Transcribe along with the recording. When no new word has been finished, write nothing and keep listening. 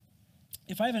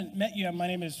If I haven't met you, my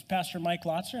name is Pastor Mike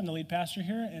Lotzer. I'm the lead pastor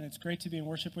here, and it's great to be in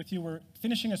worship with you. We're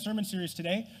finishing a sermon series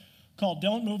today called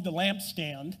Don't Move the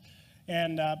Lampstand.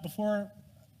 And before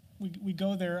we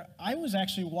go there, I was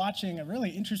actually watching a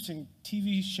really interesting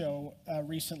TV show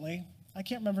recently. I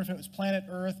can't remember if it was Planet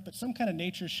Earth, but some kind of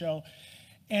nature show.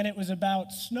 And it was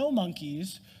about snow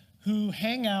monkeys who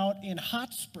hang out in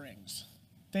hot springs.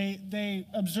 They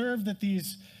observed that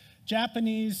these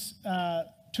Japanese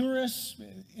tourists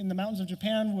in the mountains of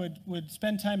Japan would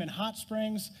spend time in hot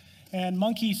springs, and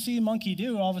monkey see, monkey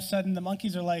do. All of a sudden, the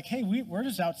monkeys are like, hey, we're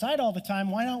just outside all the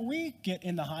time. Why don't we get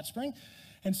in the hot spring?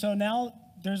 And so now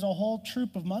there's a whole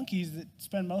troop of monkeys that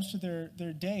spend most of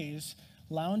their days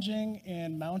lounging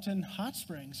in mountain hot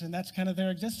springs, and that's kind of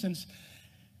their existence.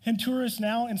 And tourists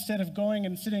now, instead of going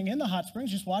and sitting in the hot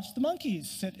springs, just watch the monkeys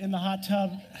sit in the hot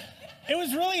tub. It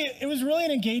was really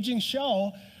an engaging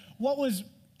show. What was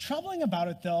troubling about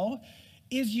it, though,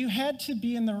 is you had to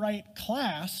be in the right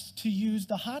class to use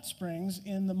the hot springs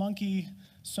in the monkey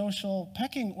social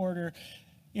pecking order.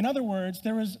 In other words,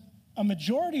 there was a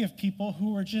majority of people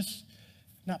who were just,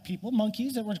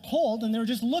 monkeys that were cold, and they were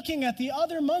just looking at the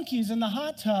other monkeys in the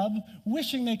hot tub,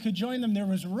 wishing they could join them. There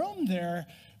was room there,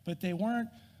 but they weren't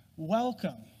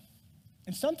welcome.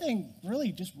 And something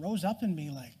really just rose up in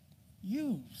me like,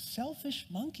 you selfish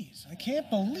monkeys. I can't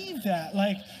believe that.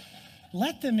 Like,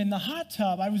 let them in the hot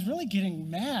tub. I was really getting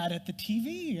mad at the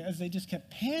TV as they just kept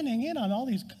panning in on all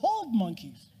these cold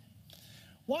monkeys.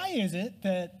 Why is it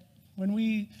that when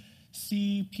we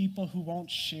see people who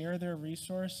won't share their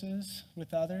resources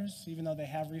with others, even though they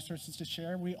have resources to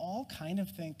share, we all kind of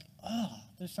think, oh,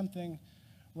 there's something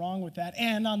wrong with that?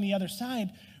 And on the other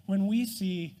side, when we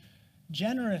see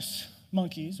generous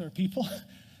monkeys or people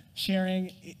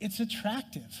sharing, it's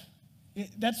attractive.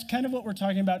 That's kind of what we're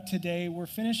talking about today. We're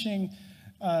finishing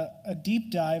a deep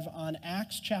dive on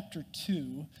Acts chapter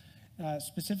 2,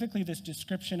 specifically this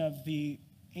description of the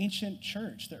ancient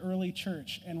church, the early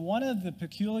church. And one of the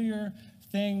peculiar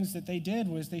things that they did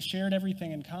was they shared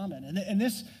everything in common. And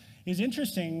this is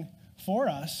interesting for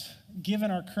us,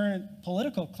 given our current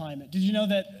political climate. Did you know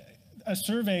that a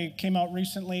survey came out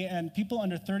recently, and people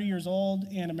under 30 years old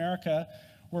in America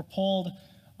were polled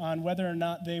on whether or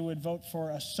not they would vote for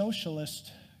a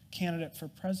socialist candidate for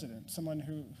president, someone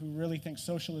who really thinks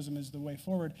socialism is the way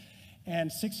forward. And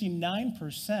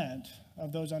 69%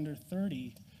 of those under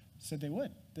 30 said they would.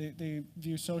 They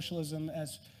view socialism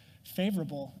as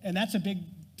favorable. And that's a big,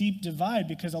 deep divide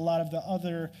because a lot of the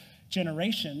other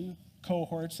generation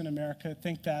cohorts in America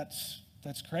think that's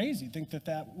crazy, think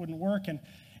that wouldn't work. And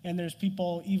there's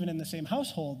people even in the same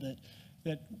household that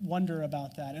wonder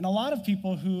about that. And a lot of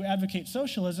people who advocate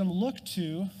socialism look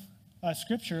to a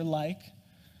scripture like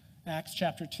Acts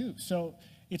chapter 2. So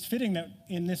it's fitting that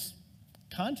in this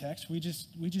context, we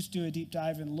just do a deep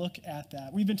dive and look at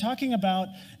that. We've been talking about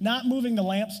not moving the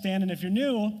lampstand, and if you're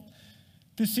new,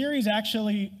 the series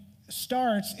actually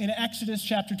starts in Exodus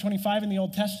chapter 25 in the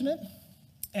Old Testament,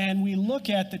 and we look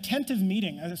at the tent of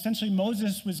meeting. Essentially,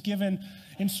 Moses was given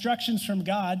instructions from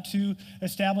God to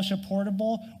establish a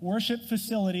portable worship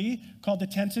facility called the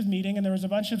tent of meeting, and there was a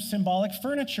bunch of symbolic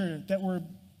furniture that were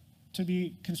to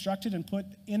be constructed and put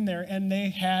in there, and they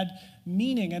had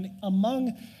meaning. And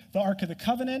among the Ark of the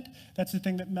Covenant, that's the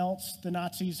thing that melts the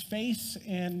Nazis' face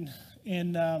in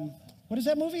what is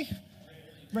that movie?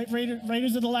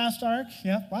 Raiders of the Lost Ark.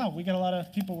 Yeah, wow, we got a lot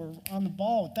of people who were on the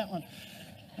ball with that one.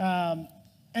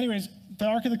 Anyways, the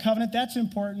Ark of the Covenant, that's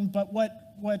important, but what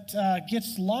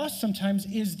gets lost sometimes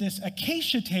is this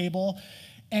acacia table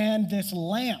and this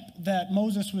lamp that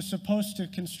Moses was supposed to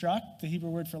construct. The Hebrew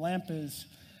word for lamp is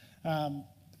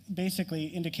basically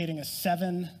indicating a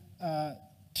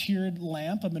seven-tiered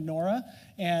lamp, a menorah,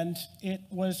 and it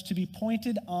was to be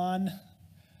pointed on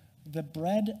the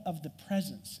bread of the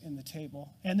presence in the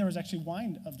table, and there was actually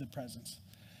wine of the presence,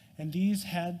 and these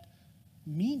had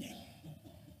meaning.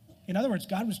 In other words,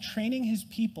 God was training his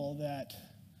people that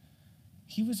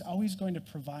he was always going to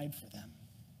provide for them.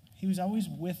 He was always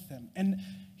with them. And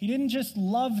he didn't just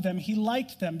love them, he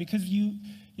liked them, because you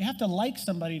have to like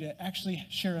somebody to actually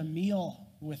share a meal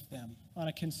with them on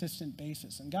a consistent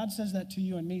basis. And God says that to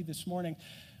you and me this morning.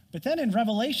 But then in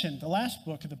Revelation, the last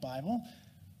book of the Bible,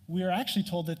 we are actually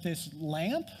told that this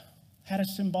lamp had a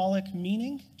symbolic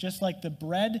meaning, just like the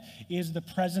bread is the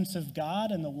presence of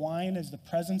God and the wine is the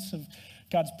presence of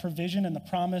God's provision and the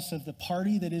promise of the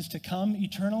party that is to come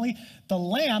eternally. The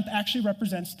lamp actually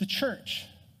represents the church,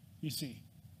 you see.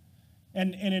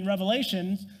 And in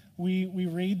Revelation, we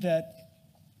read that,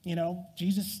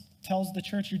 Jesus tells the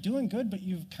church, you're doing good, but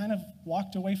you've kind of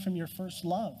walked away from your first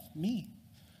love, me.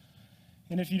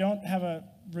 And if you don't have a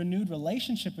renewed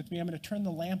relationship with me, I'm going to turn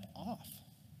the lamp off.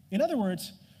 In other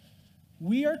words,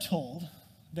 we are told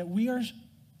that we are,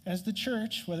 as the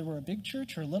church, whether we're a big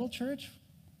church or a little church,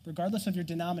 regardless of your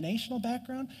denominational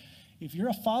background, if you're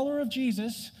a follower of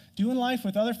Jesus, doing life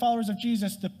with other followers of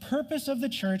Jesus, the purpose of the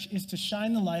church is to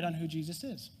shine the light on who Jesus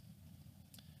is.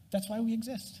 That's why we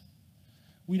exist.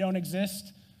 We don't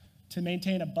exist to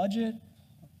maintain a budget,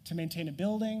 to maintain a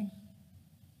building,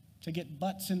 to get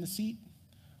butts in the seat,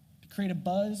 to create a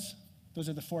buzz. Those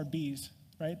are the 4 B's,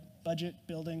 right? Budget,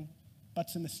 building,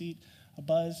 butts in the seat, a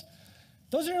buzz.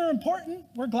 Those are important.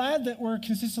 We're glad that we're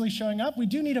consistently showing up. We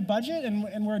do need a budget,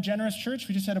 and we're a generous church.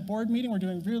 We just had a board meeting. We're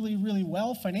doing really, really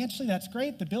well financially. That's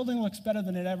great. The building looks better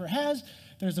than it ever has.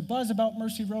 There's a buzz about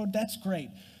Mercy Road. That's great.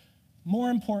 More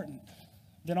important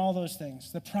than all those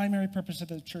things, the primary purpose of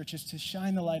the church is to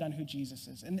shine the light on who Jesus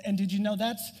is. And did you know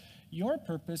that's your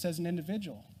purpose as an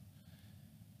individual?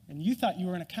 And you thought you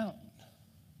were an accountant.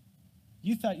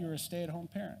 You thought you were a stay-at-home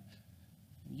parent.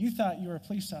 You thought you were a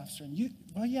police officer. And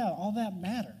well, yeah, all that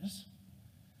matters.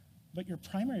 But your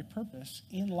primary purpose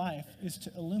in life is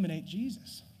to illuminate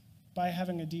Jesus by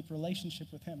having a deep relationship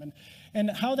with him.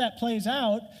 And how that plays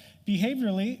out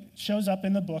behaviorally shows up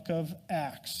in the book of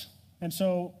Acts. And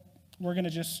so we're going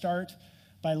to just start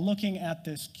by looking at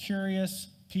this curious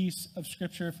piece of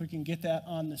scripture, if we can get that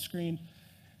on the screen.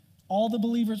 All the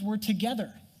believers were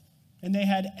together, and they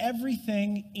had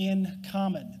everything in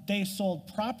common. They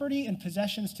sold property and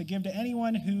possessions to give to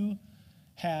anyone who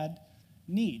had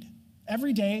need.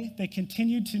 Every day, they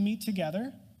continued to meet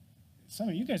together. Some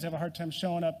of you guys have a hard time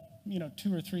showing up,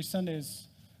 2 or 3 Sundays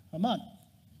a month.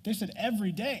 They said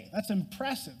every day. That's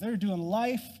impressive. They're doing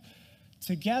life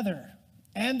together.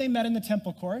 And they met in the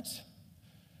temple courts.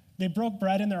 They broke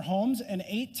bread in their homes and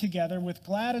ate together with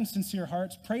glad and sincere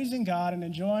hearts, praising God and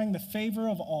enjoying the favor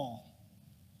of all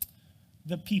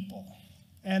the people.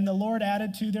 And the Lord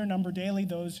added to their number daily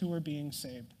those who were being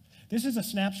saved. This is a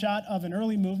snapshot of an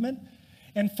early movement.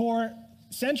 And for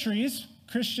centuries,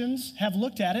 Christians have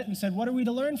looked at it and said, what are we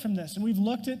to learn from this? And we've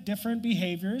looked at different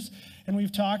behaviors, and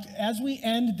we've talked, as we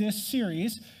end this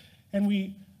series, and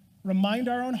we remind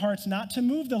our own hearts not to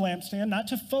move the lampstand, not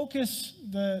to focus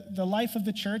the life of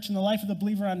the church and the life of the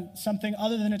believer on something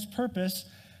other than its purpose.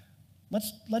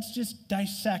 Let's just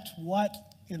dissect what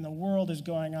in the world is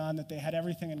going on that they had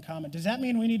everything in common. Does that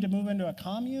mean we need to move into a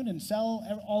commune and sell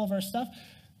all of our stuff?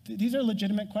 These are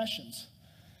legitimate questions.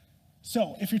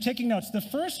 So if you're taking notes, the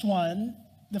first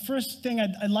thing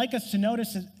I'd like us to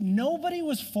notice is nobody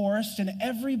was forced and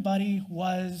everybody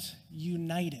was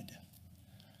united.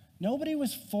 Nobody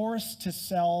was forced to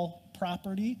sell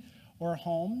property or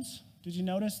homes. Did you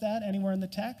notice that anywhere in the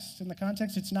text? In the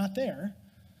context, it's not there.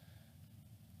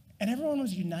 And everyone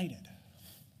was united.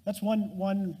 That's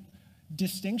one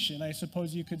distinction, I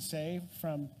suppose you could say,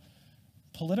 from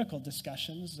political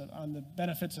discussions on the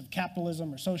benefits of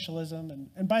capitalism or socialism.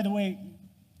 And by the way,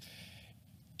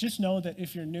 just know that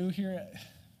if you're new here,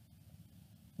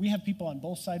 we have people on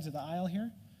both sides of the aisle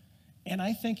here. And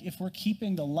I think if we're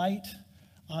keeping the light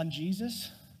on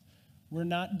Jesus, we're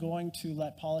not going to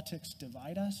let politics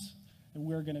divide us, and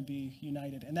we're going to be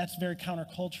united. And that's very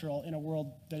countercultural in a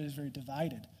world that is very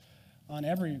divided on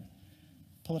every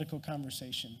political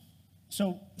conversation.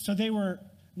 So they were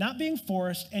not being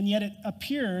forced, and yet it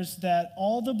appears that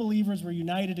all the believers were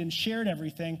united and shared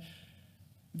everything.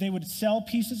 They would sell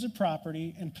pieces of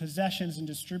property and possessions and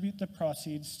distribute the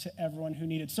proceeds to everyone who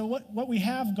needed. So what we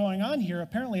have going on here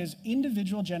apparently is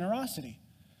individual generosity.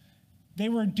 They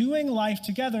were doing life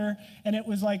together, and it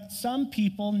was like some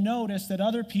people noticed that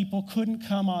other people couldn't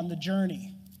come on the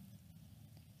journey.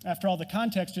 After all, the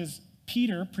context is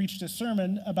Peter preached a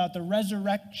sermon about the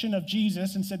resurrection of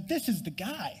Jesus and said, this is the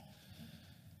guy.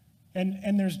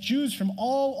 And there's Jews from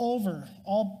all over,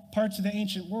 all parts of the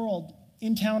ancient world,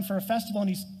 in town for a festival, and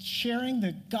he's sharing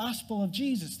the gospel of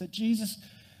Jesus, that Jesus,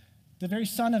 the very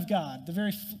Son of God, the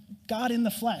very God in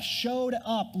the flesh, showed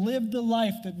up, lived the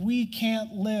life that we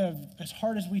can't live as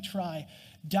hard as we try,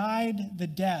 died the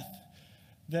death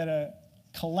that a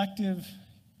collective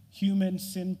human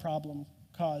sin problem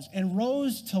caused, and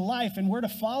rose to life, and we're to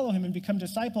follow him and become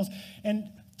disciples. And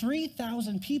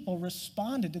 3,000 people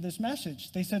responded to this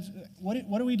message. They said, what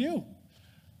do we do?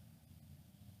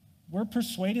 We're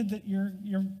persuaded that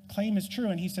your claim is true.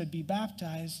 And he said, be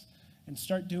baptized and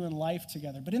start doing life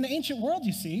together. But in the ancient world,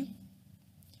 you see,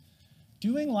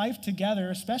 doing life together,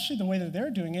 especially the way that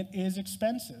they're doing it, is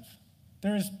expensive.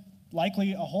 There is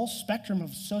likely a whole spectrum of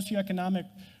socioeconomic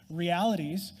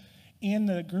realities in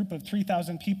the group of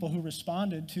 3,000 people who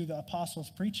responded to the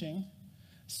apostles' preaching.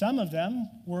 Some of them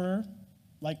were,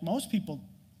 like most people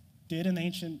did in the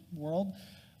ancient world,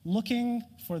 looking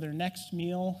for their next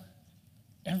meal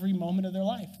every moment of their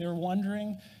life. They were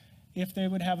wondering if they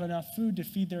would have enough food to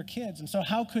feed their kids. And so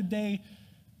how could they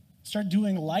start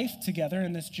doing life together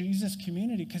in this Jesus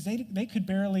community? Because they could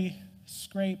barely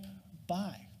scrape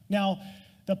by. Now,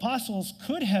 the apostles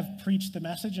could have preached the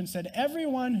message and said,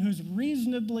 everyone who's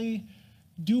reasonably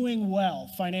doing well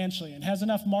financially and has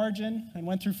enough margin and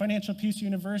went through Financial Peace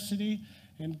University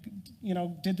and,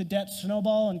 did the debt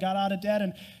snowball and got out of debt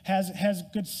and has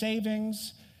good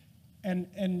savings and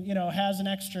has an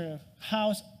extra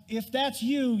house. If that's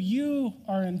you, you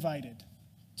are invited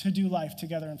to do life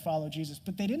together and follow Jesus.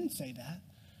 But they didn't say that.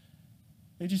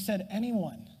 They just said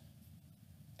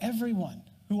everyone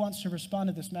who wants to respond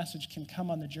to this message can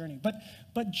come on the journey.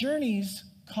 But journeys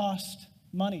cost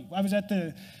money. I was at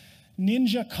the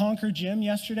Ninja Conquer gym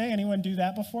yesterday. Anyone do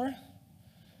that before?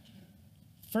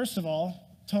 First of all,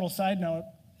 total side note,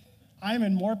 I'm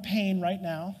in more pain right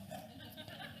now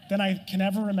than I can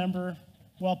ever remember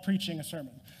while preaching a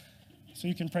sermon. So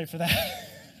you can pray for that.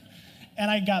 And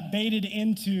I got baited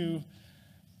into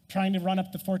trying to run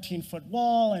up the 14-foot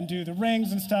wall and do the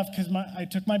rings and stuff because I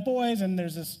took my boys, and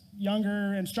there's this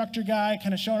younger instructor guy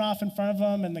kind of showing off in front of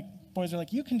them, and the boys are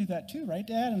like, you can do that too, right,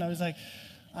 Dad? And I was like,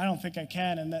 I don't think I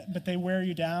can, but they wear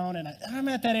you down, and I'm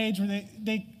at that age where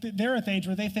they're at the age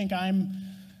where they think I'm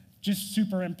just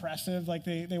super impressive. Like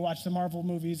they watch the Marvel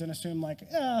movies and assume like,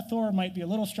 Thor might be a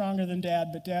little stronger than Dad,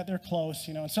 but Dad, they're close,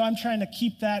 And so I'm trying to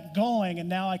keep that going, and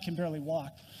now I can barely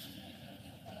walk.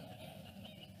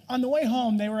 On the way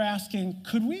home, they were asking,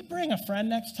 could we bring a friend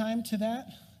next time to that?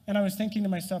 And I was thinking to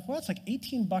myself, well, it's like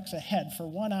 $18 a head for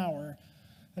 1 hour.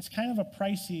 That's kind of a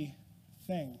pricey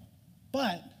thing.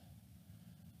 But,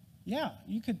 yeah,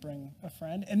 you could bring a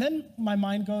friend. And then my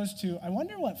mind goes to, I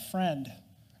wonder what friend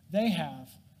they have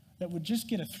that would just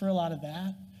get a thrill out of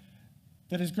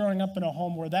that is growing up in a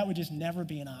home where that would just never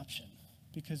be an option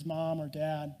because mom or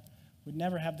dad would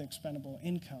never have the expendable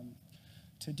income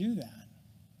to do that.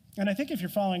 And I think if you're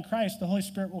following Christ, the Holy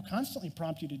Spirit will constantly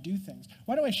prompt you to do things.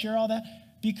 Why do I share all that?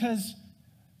 Because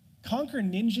Conquer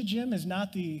Ninja Gym is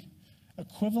not the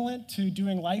equivalent to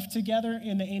doing life together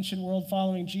in the ancient world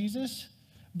following Jesus,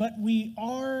 but we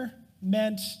are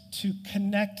meant to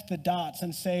connect the dots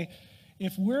and say,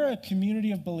 if we're a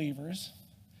community of believers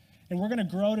and we're going to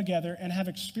grow together and have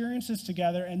experiences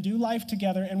together and do life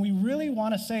together, and we really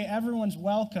want to say everyone's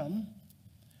welcome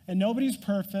and nobody's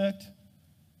perfect,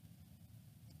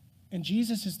 and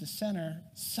Jesus is the center,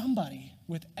 somebody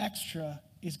with extra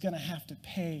is going to have to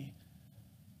pay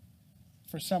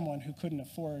for someone who couldn't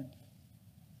afford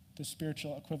the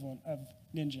spiritual equivalent of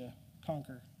Ninja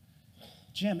Conquer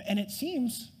Gym. And it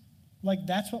seems like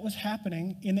that's what was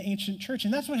happening in the ancient church.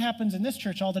 And that's what happens in this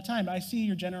church all the time. I see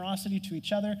your generosity to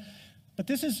each other. But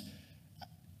this is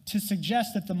to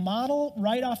suggest that the model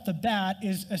right off the bat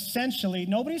is essentially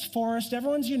nobody's forced,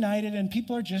 everyone's united, and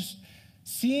people are just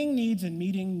seeing needs and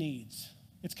meeting needs.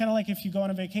 It's kind of like if you go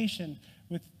on a vacation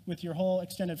with your whole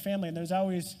extended family, and there's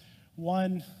always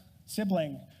one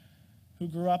sibling who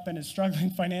grew up and is struggling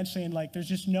financially, and there's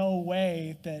just no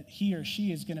way that he or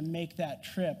she is going to make that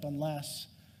trip unless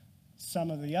some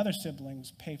of the other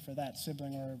siblings pay for that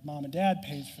sibling, or mom and dad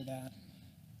pays for that.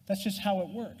 That's just how it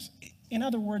works. In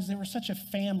other words, they were such a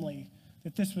family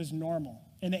that this was normal,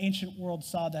 and the ancient world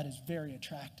saw that as very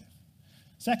attractive.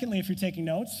 Secondly, if you're taking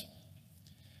notes,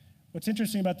 what's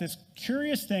interesting about this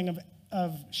curious thing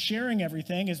of sharing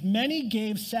everything is many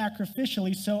gave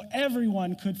sacrificially so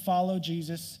everyone could follow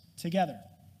Jesus together.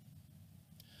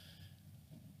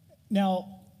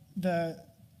 Now, the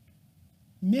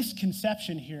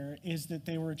misconception here is that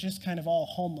they were just kind of all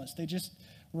homeless. They just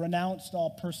renounced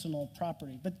all personal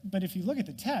property. But if you look at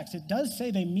the text, it does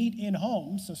say they meet in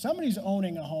homes. So somebody's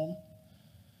owning a home,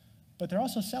 but they're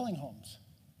also selling homes.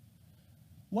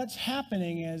 What's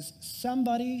happening is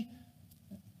somebody,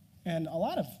 and a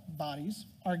lot of bodies,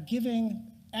 are giving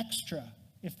extra.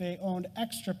 If they owned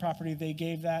extra property, they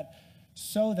gave that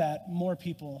so that more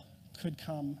people could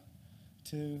come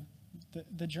to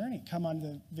the journey, come on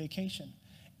the vacation.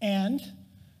 And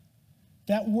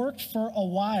that worked for a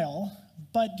while,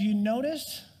 but do you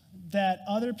notice that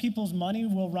other people's money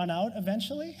will run out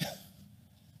eventually?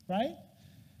 Right?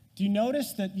 Do you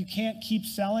notice that you can't keep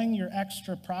selling your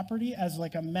extra property as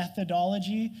like a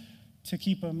methodology to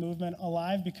keep a movement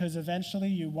alive, because eventually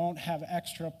you won't have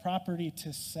extra property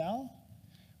to sell?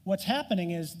 What's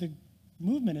happening is the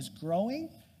movement is growing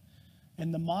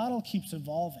and the model keeps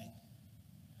evolving.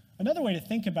 Another way to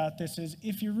think about this is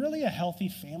if you're really a healthy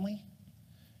family,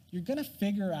 you're going to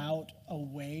figure out a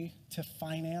way to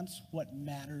finance what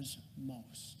matters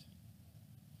most.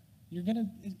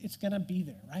 it's gonna be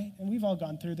there, right? And we've all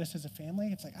gone through this as a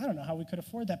family. It's like, I don't know how we could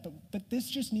afford that, but this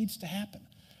just needs to happen.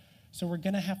 So we're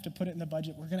gonna have to put it in the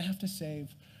budget, we're gonna have to save,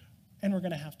 and we're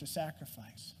gonna have to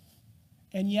sacrifice.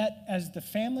 And yet, as the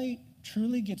family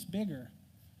truly gets bigger,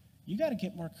 you gotta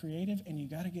get more creative and you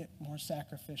gotta get more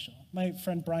sacrificial. My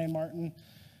friend Brian Martin,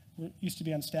 we used to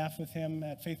be on staff with him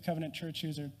at Faith Covenant Church. He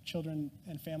was our children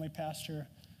and family pastor.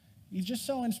 He's just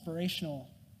so inspirational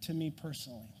to me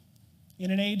personally. In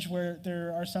an age where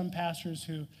there are some pastors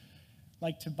who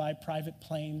like to buy private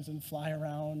planes and fly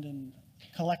around and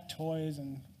collect toys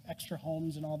and extra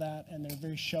homes and all that, and they're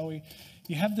very showy,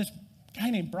 you have this guy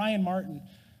named Brian Martin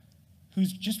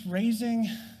who's just raising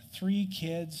 3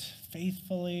 kids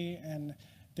faithfully, and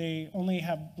they only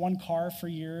have 1 car for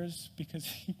years because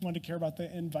he wanted to care about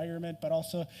the environment, but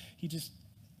also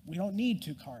we don't need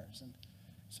 2 cars. And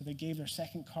so they gave their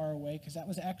 2nd car away because that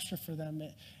was extra for them.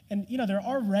 And, they're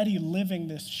already living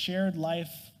this shared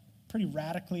life pretty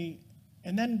radically.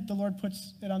 And then the Lord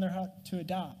puts it on their heart to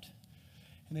adopt.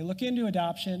 And they look into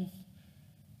adoption,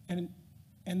 and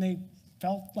they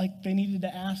felt like they needed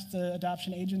to ask the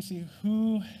adoption agency,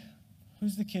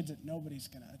 who's the kids that nobody's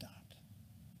going to adopt?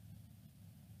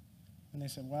 And they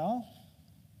said, well,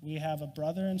 we have a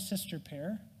brother and sister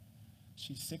pair.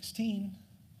 She's 16,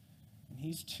 and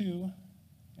he's 2,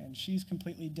 and she's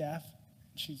completely deaf.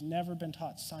 She's never been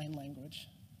taught sign language,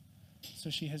 so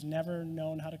she has never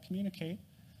known how to communicate.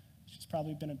 She's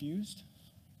probably been abused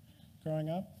growing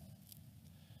up.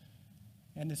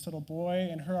 And this little boy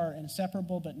and her are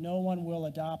inseparable, but no one will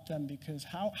adopt them because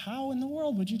how in the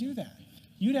world would you do that?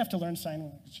 You'd have to learn sign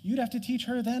language. You'd have to teach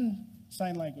her then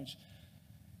sign language.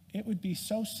 It would be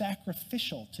so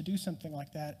sacrificial to do something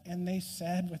like that. And they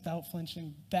said without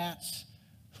flinching, that's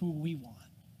who we want.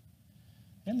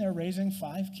 And they're raising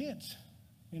 5 kids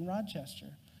in Rochester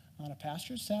on a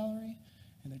pastor's salary,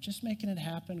 and they're just making it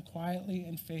happen quietly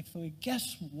and faithfully.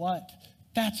 Guess what?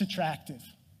 That's attractive.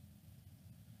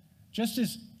 Just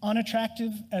as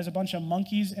unattractive as a bunch of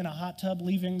monkeys in a hot tub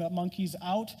leaving the monkeys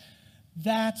out,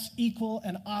 that's equal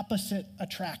and opposite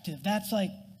attractive. That's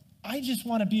like, I just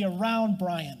want to be around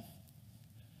Brian.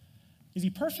 Is he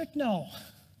perfect? No.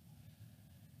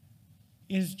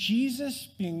 Is Jesus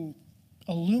being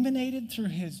illuminated through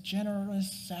his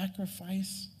generous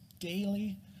sacrifice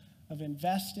daily of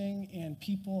investing in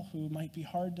people who might be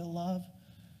hard to love?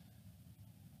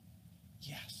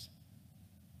 Yes.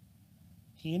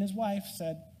 He and his wife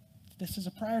said, this is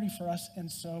a priority for us.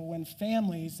 And so when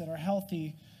families that are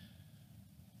healthy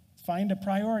find a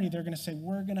priority, they're going to say,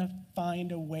 we're going to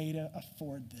find a way to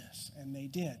afford this. And they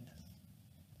did.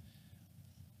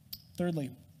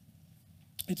 Thirdly,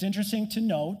 it's interesting to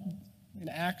note in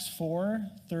Acts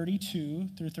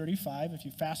 4:32 through 35, if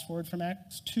you fast forward from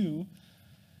Acts 2,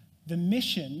 the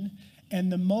mission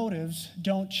and the motives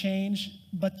don't change,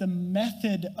 but the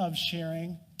method of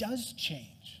sharing does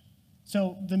change.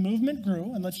 So the movement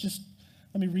grew, and let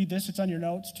me read this, it's on your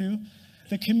notes too.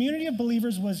 The community of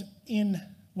believers was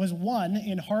one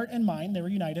in heart and mind, they were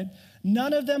united.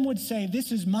 None of them would say,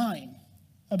 this is mine,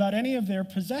 about any of their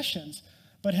possessions,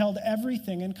 but held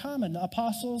everything in common. The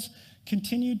apostles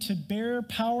continued to bear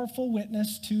powerful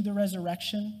witness to the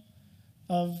resurrection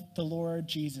of the Lord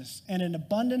Jesus, and an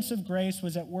abundance of grace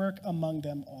was at work among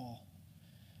them all.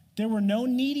 There were no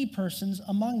needy persons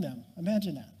among them.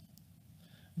 Imagine that.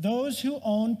 Those who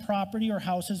owned property or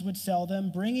houses would sell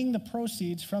them, bringing the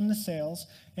proceeds from the sales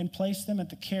and place them at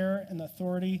the care and the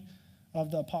authority of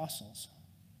the apostles,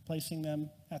 placing them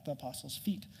at the apostles'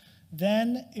 feet.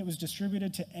 Then it was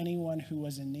distributed to anyone who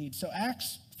was in need. So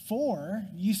Acts 4,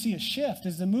 you see a shift.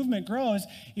 As the movement grows,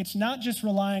 it's not just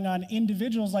relying on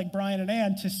individuals like Brian and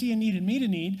Ann to see a need and meet a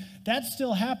need. That's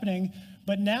still happening,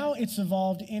 but now it's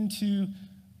evolved into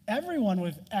everyone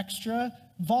with extra,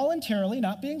 voluntarily,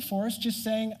 not being forced, just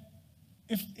saying,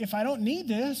 if I don't need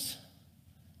this,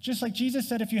 just like Jesus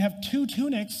said, if you have 2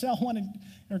 tunics, sell one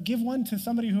or give one to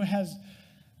somebody who has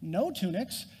no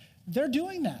tunics. They're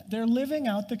doing that. They're living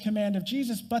out the command of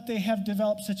Jesus, but they have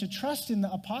developed such a trust in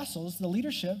the apostles, the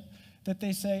leadership, that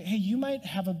they say, hey, you might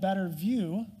have a better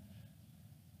view,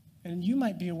 and you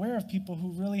might be aware of people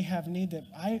who really have need that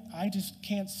I just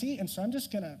can't see, and so I'm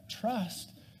just going to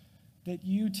trust that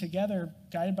you together,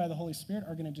 guided by the Holy Spirit,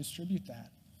 are going to distribute that.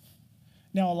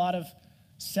 Now, a lot of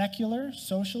secular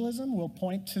socialism will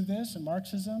point to this, and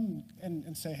Marxism,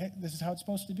 and say, hey, this is how it's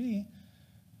supposed to be.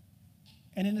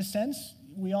 And in a sense,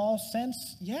 we all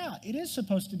sense, yeah, it is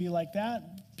supposed to be like that.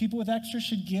 People with extra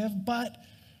should give, but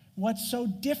what's so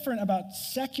different about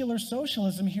secular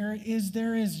socialism here is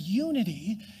there is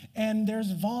unity and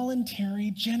there's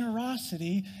voluntary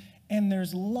generosity, and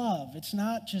there's love. It's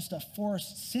not just a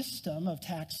forced system of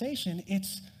taxation,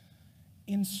 it's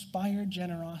inspired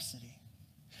generosity.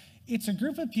 It's a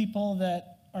group of people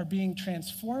that are being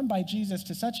transformed by Jesus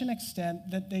to such an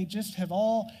extent that they just have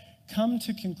all come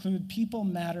to conclude people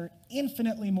matter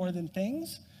infinitely more than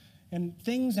things, and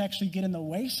things actually get in the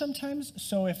way sometimes.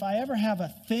 So if I ever have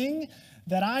a thing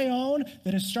that I own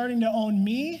that is starting to own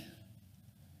me,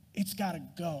 it's got to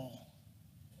go.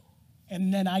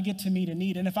 And then I get to meet a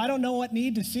need. And if I don't know what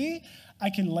need to see, I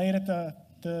can lay it at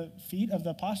the feet of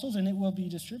the apostles and it will be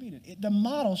distributed. The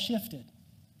model shifted.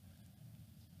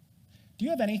 Do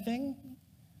you have anything,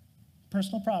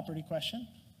 personal property question,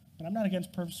 and I'm not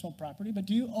against personal property, but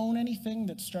do you own anything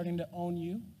that's starting to own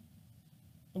you?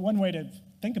 One way to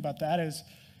think about that is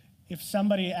if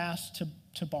somebody asked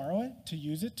to borrow it, to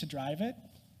use it, to drive it,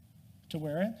 to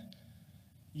wear it,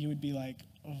 you would be like,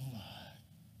 oh,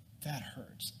 that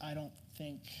hurts. I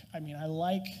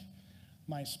like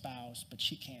my spouse, but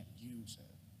she can't use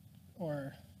it.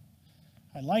 Or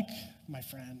I like my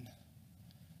friend,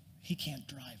 he can't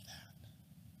drive that.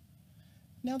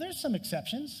 Now, there's some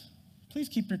exceptions. Please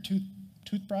keep your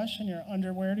toothbrush and your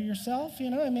underwear to yourself. We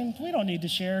don't need to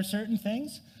share certain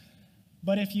things.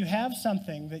 But if you have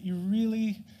something that you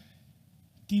really,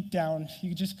 deep down,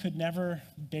 you just could never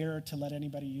bear to let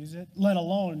anybody use it, let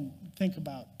alone think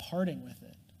about parting with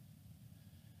it,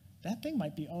 that thing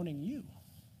might be owning you.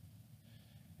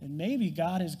 And maybe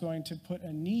God is going to put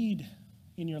a need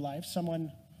in your life,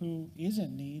 someone who is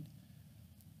in need,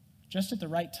 just at the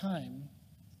right time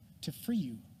to free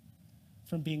you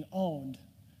from being owned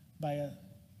by a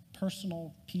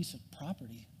personal piece of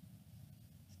property.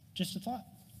 Just a thought.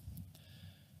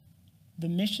 The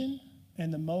mission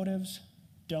and the motives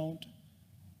don't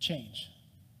change.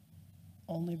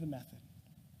 Only the method.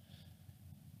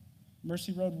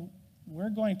 Mercy Road, we're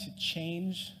going to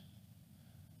change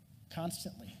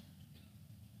constantly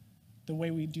the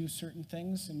way we do certain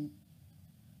things, and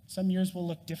some years will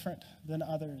look different than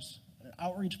others.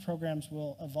 Outreach programs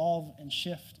will evolve and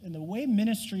shift, and the way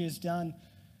ministry is done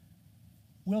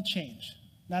will change.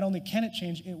 Not only can it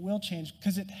change, it will change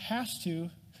because it has to,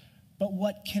 but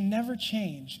what can never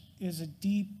change is a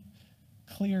deep,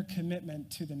 clear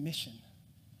commitment to the mission,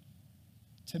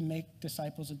 to make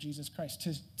disciples of Jesus Christ,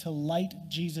 to light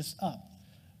Jesus up,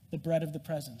 the bread of the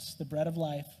presence, the bread of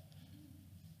life,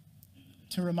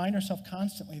 to remind ourselves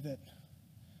constantly that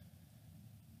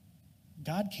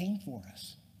God came for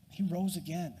us. He rose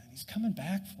again, and he's coming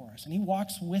back for us, and he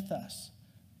walks with us.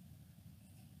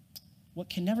 What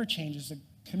can never change is the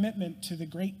commitment to the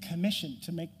Great Commission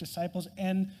to make disciples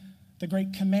and the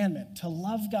Great Commandment to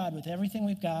love God with everything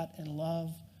we've got and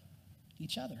love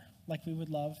each other like we would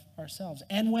love ourselves.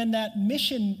 And when that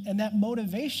mission and that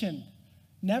motivation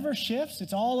never shifts,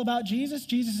 it's all about Jesus,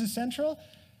 Jesus is central,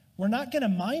 we're not going to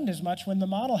mind as much when the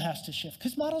model has to shift,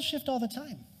 because models shift all the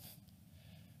time.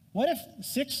 What if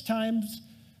 6 times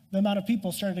the amount of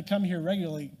people started to come here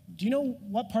regularly? Do you know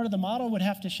what part of the model would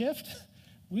have to shift?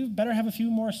 We better have a few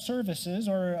more services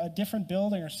or a different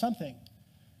building or something.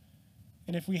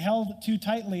 And if we held too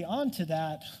tightly onto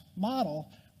that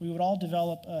model, we would all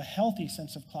develop a healthy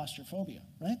sense of claustrophobia,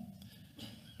 right?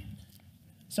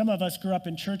 Some of us grew up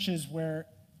in churches where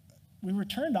we were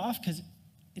turned off because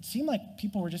it seemed like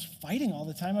people were just fighting all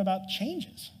the time about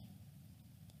changes.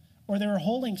 Or they were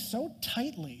holding so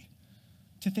tightly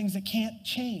to things that can't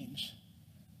change,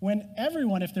 when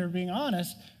everyone, if they're being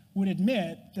honest, would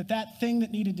admit that that thing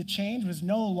that needed to change was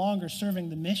no longer serving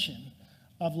the mission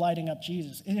of lighting up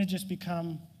Jesus. It had just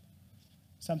become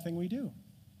something we do.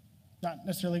 Not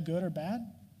necessarily good or bad,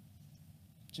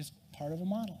 just part of a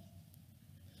model.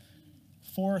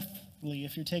 Fourthly,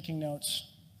 if you're taking notes,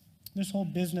 this whole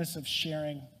business of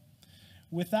sharing.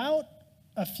 Without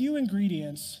a few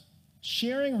ingredients,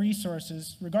 sharing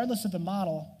resources, regardless of the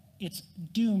model, it's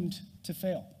doomed to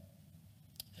fail.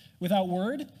 Without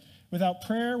word, without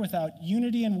prayer, without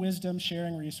unity and wisdom,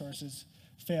 sharing resources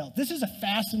fail. This is a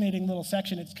fascinating little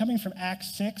section. It's coming from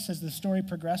Acts 6 as the story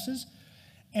progresses,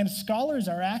 and scholars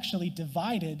are actually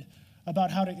divided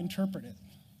about how to interpret it.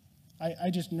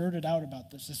 I just nerded out about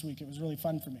this week. It was really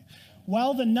fun for me.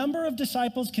 While the number of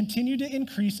disciples continued to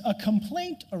increase, a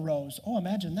complaint arose. Oh,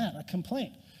 imagine that, a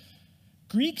complaint.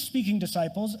 Greek-speaking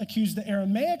disciples accused the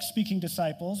Aramaic-speaking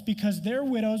disciples because their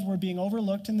widows were being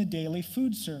overlooked in the daily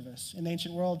food service. In the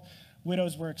ancient world,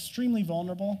 widows were extremely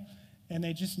vulnerable, and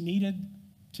they just needed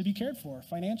to be cared for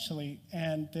financially.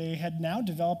 And they had now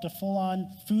developed a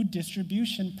full-on food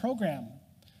distribution program.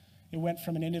 It went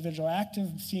from an individual act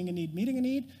of seeing a need, meeting a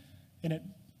need, and it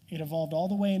evolved all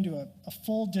the way into a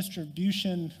full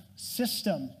distribution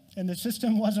system. And the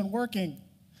system wasn't working.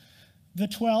 The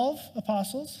 12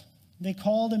 apostles, they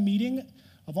called a meeting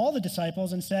of all the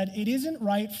disciples and said, "It isn't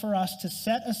right for us to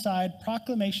set aside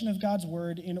proclamation of God's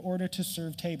word in order to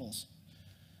serve tables.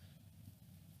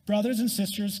 Brothers and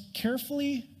sisters,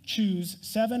 carefully choose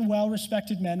 7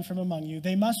 well-respected men from among you.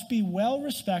 They must be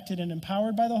well-respected and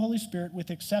empowered by the Holy Spirit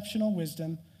with exceptional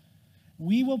wisdom.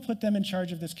 We will put them in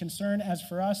charge of this concern. As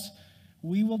for us,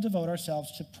 we will devote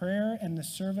ourselves to prayer and the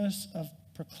service of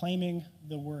proclaiming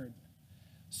the word."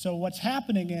 So what's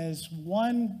happening is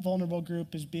one vulnerable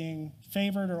group is being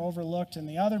favored or overlooked, and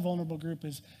the other vulnerable group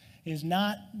is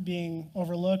not being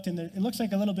overlooked. And it looks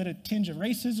like a little bit of tinge of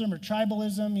racism or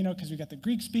tribalism, because we got the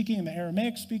Greek speaking and the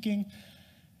Aramaic speaking.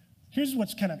 Here's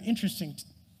what's kind of interesting.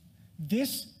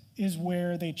 This is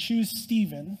where they choose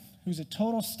Stephen, who's a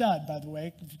total stud, by the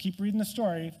way. If you keep reading the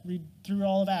story, read through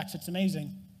all of Acts, it's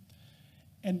amazing.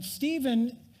 And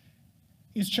Stephen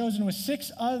is chosen with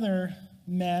 6 other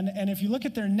men, and if you look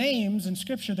at their names in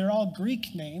Scripture, they're all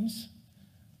Greek names,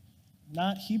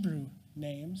 not Hebrew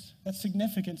names. That's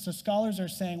significant. So scholars are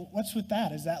saying, what's with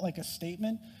that? Is that like a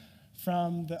statement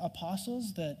from the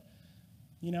apostles that,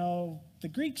 the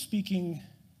Greek-speaking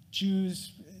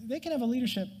Jews, they can have a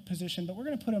leadership position, but we're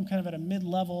going to put them kind of at a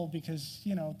mid-level because,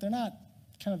 they're not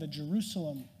kind of the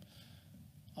Jerusalem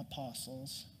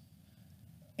apostles.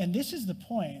 And this is the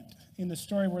point in the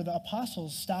story where the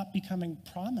apostles stop becoming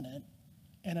prominent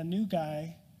and a new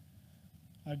guy,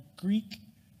 a Greek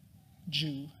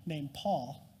Jew named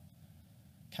Paul,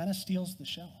 kind of steals the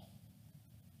show.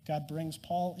 God brings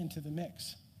Paul into the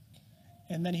mix.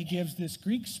 And then he gives this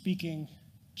Greek-speaking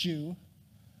Jew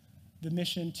the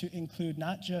mission to include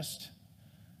not just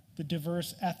the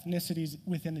diverse ethnicities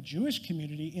within the Jewish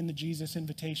community in the Jesus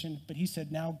invitation, but he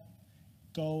said, now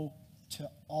go to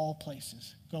all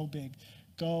places. Go big.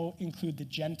 Go include the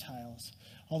Gentiles.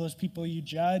 All those people you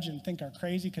judge and think are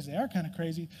crazy because they are kind of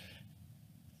crazy.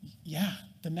 Yeah,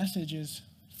 the message is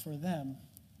for them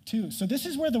too. So this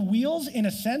is where the wheels, in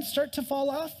a sense, start to fall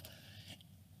off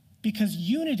because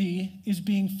unity is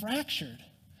being fractured.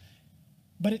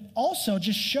 But it also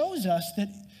just shows us that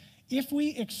if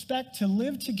we expect to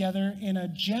live together in a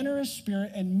generous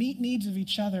spirit and meet needs of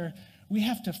each other, we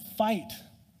have to fight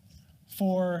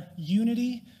for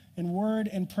unity and word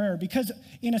and prayer. Because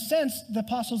in a sense, the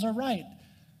apostles are right.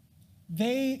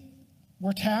 They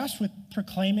were tasked with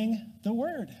proclaiming the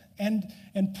word and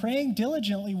praying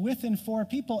diligently with and for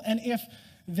people. And if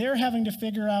they're having to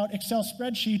figure out Excel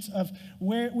spreadsheets of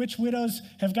which widows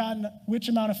have gotten which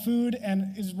amount of food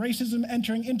and is racism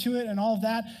entering into it and all of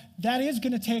that, that is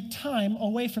going to take time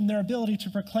away from their ability to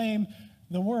proclaim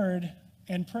the word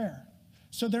and prayer.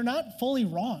 So they're not fully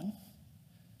wrong.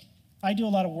 I do a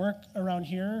lot of work around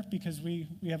here because we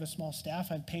have a small staff.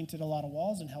 I've painted a lot of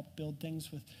walls and helped build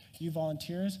things with you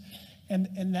volunteers.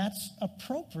 And that's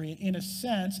appropriate in a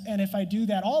sense. And if I do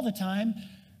that all the time,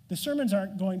 the sermons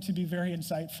aren't going to be very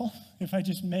insightful. If I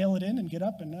just mail it in and get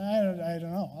up and I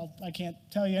don't know. I can't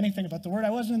tell you anything about the word. I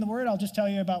wasn't in the word. I'll just tell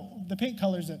you about the paint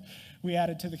colors that we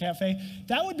added to the cafe.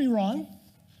 That would be wrong.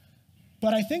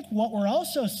 But I think what we're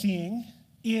also seeing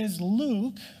is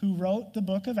Luke, who wrote the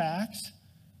book of Acts,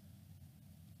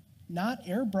 not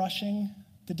airbrushing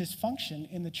the dysfunction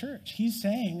in the church. He's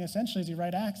saying, essentially, as he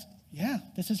writes Acts, yeah,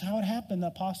 this is how it happened. The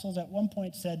apostles at one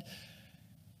point said,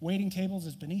 waiting tables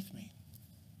is beneath me.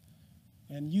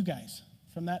 And you guys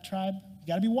from that tribe, you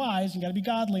got to be wise, you got to be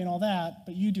godly and all that,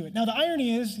 but you do it. Now, the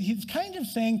irony is, he's kind of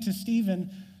saying to Stephen,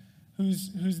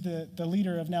 who's the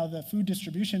leader of now the food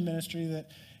distribution ministry,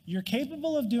 that you're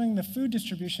capable of doing the food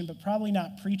distribution, but probably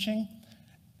not preaching.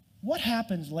 What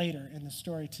happens later in the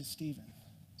story to Stephen?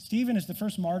 Stephen is the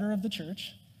first martyr of the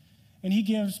church, and he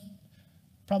gives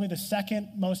probably the second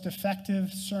most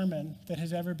effective sermon that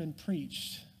has ever been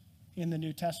preached in the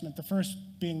New Testament. The first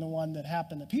being the one that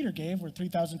happened that Peter gave, where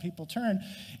 3,000 people turned.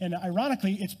 And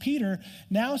ironically, it's Peter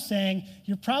now saying,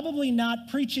 you're probably not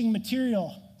preaching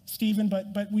material, Stephen,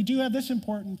 but we do have this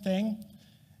important thing.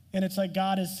 And it's like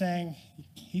God is saying,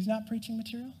 he's not preaching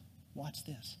material? Watch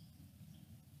this.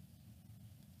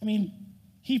 I mean,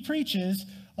 he preaches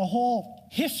a whole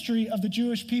history of the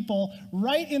Jewish people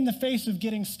right in the face of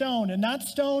getting stoned, and not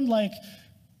stoned like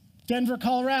Denver,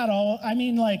 Colorado. I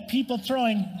mean like people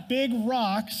throwing big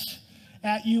rocks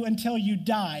at you until you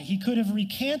die. He could have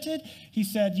recanted. He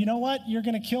said, you know what? You're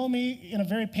going to kill me in a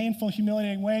very painful,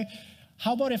 humiliating way.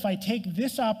 How about if I take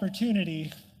this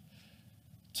opportunity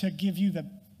to give you the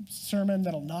sermon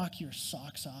that'll knock your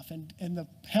socks off? And the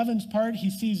heavens part, he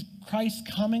sees Christ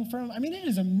coming from him. I mean, it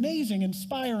is amazing,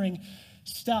 inspiring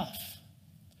stuff.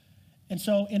 And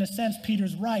so, in a sense,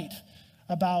 Peter's right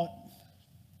about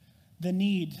the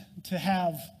need to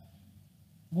have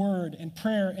word and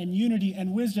prayer and unity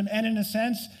and wisdom. And in a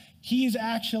sense, he's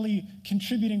actually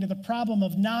contributing to the problem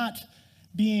of not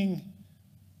being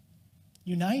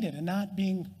united and not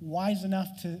being wise enough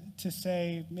to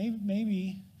say,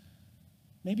 maybe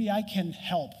I can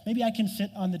help. Maybe I can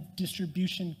sit on the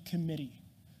distribution committee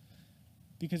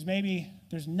because maybe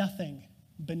there's nothing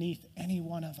beneath any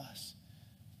one of us.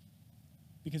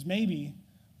 Because maybe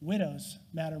widows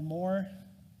matter more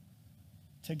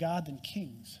to God than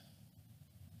kings.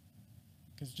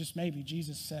 Because just maybe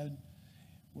Jesus said,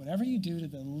 whatever you do to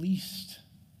the least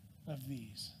of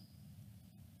these,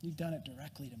 you've done it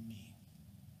directly to me.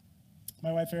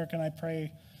 My wife Erica and I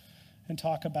pray and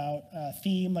talk about a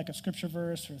theme, like a scripture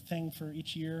verse or thing for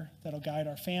each year that'll guide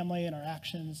our family and our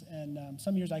actions. And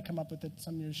some years I come up with it,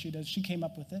 some years she does. She came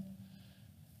up with it.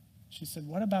 She said,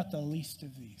 what about the least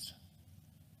of these?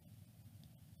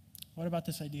 What about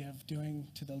this idea of doing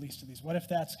to the least of these? What if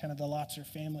that's kind of the Lotzer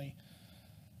family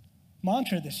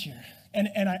mantra this year? And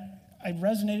I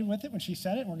resonated with it when she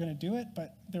said it, and we're going to do it,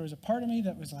 but there was a part of me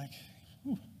that was like,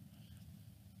 ooh,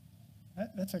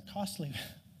 that's a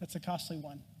costly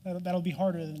one. That'll be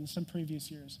harder than some previous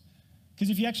years. Because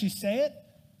if you actually say it,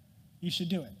 you should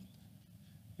do it.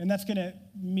 And that's going to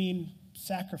mean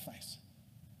sacrifice.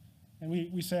 And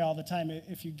we say all the time,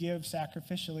 if you give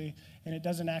sacrificially and it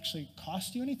doesn't actually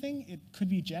cost you anything, it could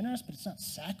be generous, but it's not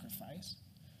sacrifice.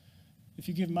 If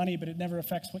you give money, but it never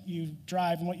affects what you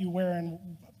drive and what you wear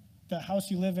and the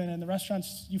house you live in and the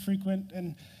restaurants you frequent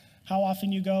and how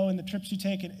often you go and the trips you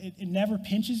take, it never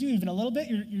pinches you even a little bit,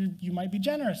 you might be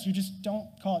generous. You just don't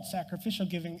call it sacrificial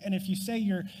giving. And if you say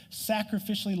you're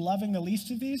sacrificially loving the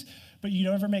least of these, but you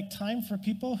don't ever make time for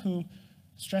people who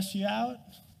stress you out,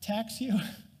 tax you,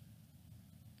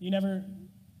 you never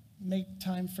make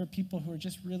time for people who are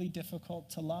just really difficult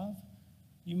to love,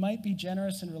 you might be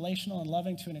generous and relational and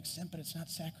loving to an extent, but it's not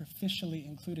sacrificially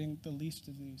including the least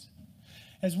of these.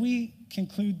 As we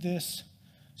conclude this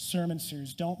sermon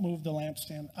series, Don't Move the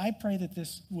Lampstand, I pray that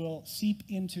this will seep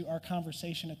into our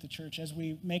conversation at the church as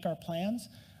we make our plans.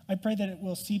 I pray that it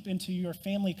will seep into your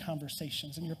family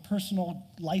conversations and your personal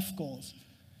life goals.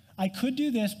 I could do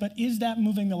this, but is that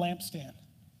moving the lampstand?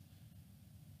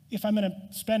 If I'm going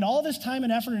to spend all this time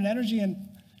and effort and energy and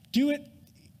do it,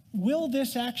 will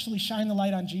this actually shine the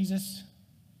light on Jesus?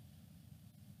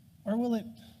 Or will it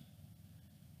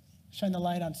shine the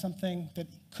light on something that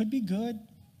could be good,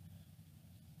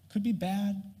 could be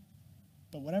bad,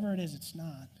 but whatever it is, it's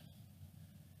not.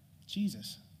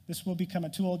 Jesus. This will become a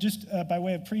tool. Just by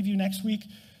way of preview, next week,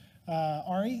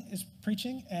 Ari is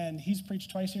preaching, and he's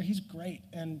preached twice here. He's great,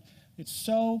 and it's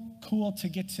so cool to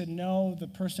get to know the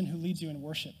person who leads you in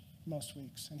worship most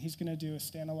weeks. And he's going to do a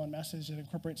standalone message that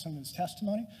incorporates some of his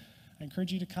testimony. I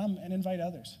encourage you to come and invite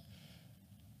others.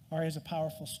 Ari has a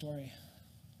powerful story.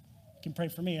 You can pray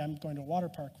for me. I'm going to a water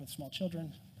park with small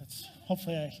children.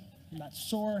 Hopefully I'm not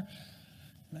sore,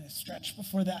 and I stretch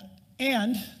before that.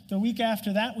 And the week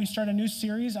after that, we start a new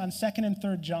series on 2nd and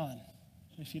 3rd John.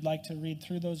 If you'd like to read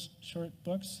through those short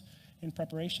books in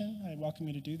preparation, I welcome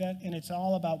you to do that. And it's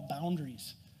all about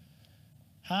boundaries.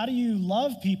 How do you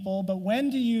love people, but when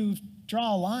do you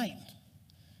draw a line?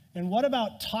 And what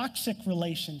about toxic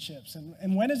relationships?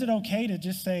 And when is it okay to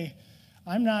just say,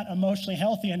 I'm not emotionally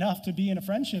healthy enough to be in a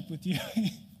friendship with you?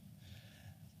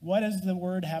 What does the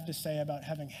word have to say about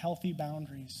having healthy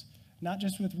boundaries? Not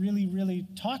just with really, really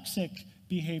toxic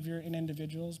behavior in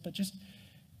individuals, but just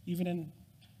even in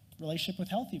relationship with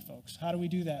healthy folks. How do we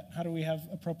do that? How do we have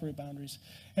appropriate boundaries?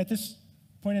 At this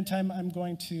point in time, I'm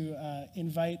going to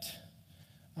invite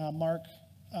Mark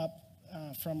up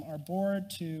from our board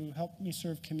to help me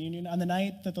serve communion. On the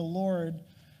night that the Lord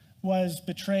was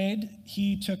betrayed,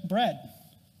 he took bread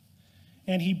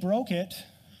and he broke it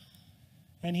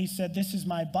and he said, "This is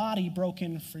my body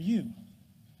broken for you.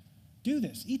 Do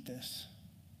this, eat this,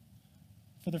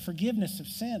 for the forgiveness of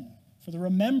sin, for the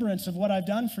remembrance of what I've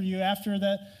done for you." After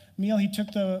that meal, he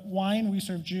took the wine, we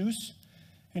served juice,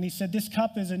 and he said, "This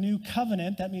cup is a new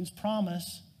covenant." That means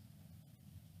promise.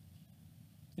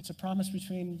 It's a promise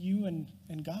between you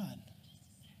and God,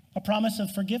 a promise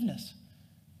of forgiveness.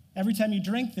 Every time you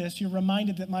drink this, you're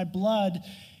reminded that my blood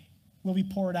will be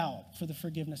poured out for the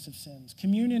forgiveness of sins.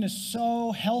 Communion is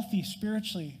so healthy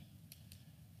spiritually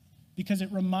because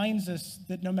it reminds us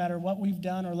that no matter what we've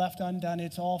done or left undone,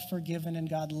 it's all forgiven and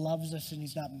God loves us and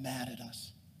he's not mad at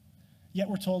us. Yet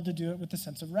we're told to do it with a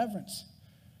sense of reverence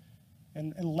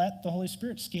and let the Holy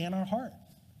Spirit scan our heart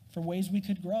for ways we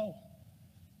could grow.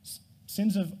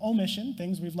 Sins of omission,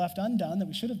 things we've left undone that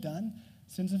we should have done,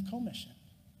 sins of commission.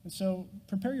 And so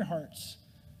prepare your hearts.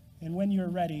 And when you're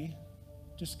ready,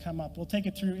 just come up. We'll take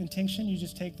it through intinction. You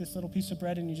just take this little piece of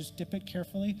bread and you just dip it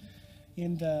carefully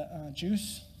in the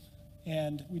juice.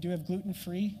 And we do have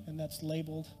gluten-free, and that's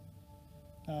labeled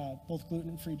both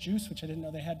gluten-free juice, which I didn't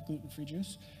know they had gluten-free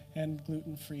juice, and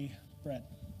gluten-free bread.